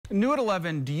New at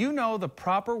 11, do you know the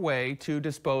proper way to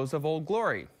dispose of Old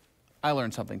Glory? I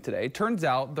learned something today. Turns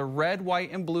out the red,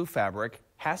 white, and blue fabric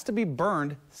has to be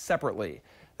burned separately.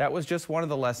 That was just one of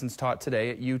the lessons taught today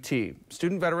at UT.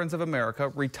 Student Veterans of America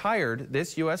retired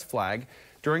this U.S. flag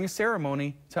during a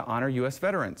ceremony to honor U.S.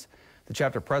 veterans. The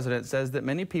chapter president says that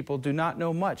many people do not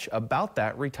know much about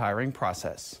that retiring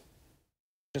process.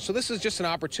 So this is just an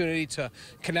opportunity to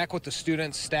connect with the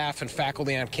students, staff, and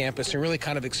faculty on campus and really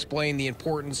kind of explain the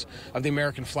importance of the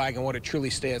American flag and what it truly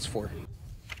stands for.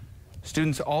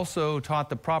 Students also taught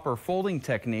the proper folding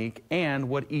technique and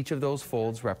what each of those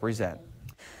folds represent.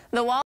 The wall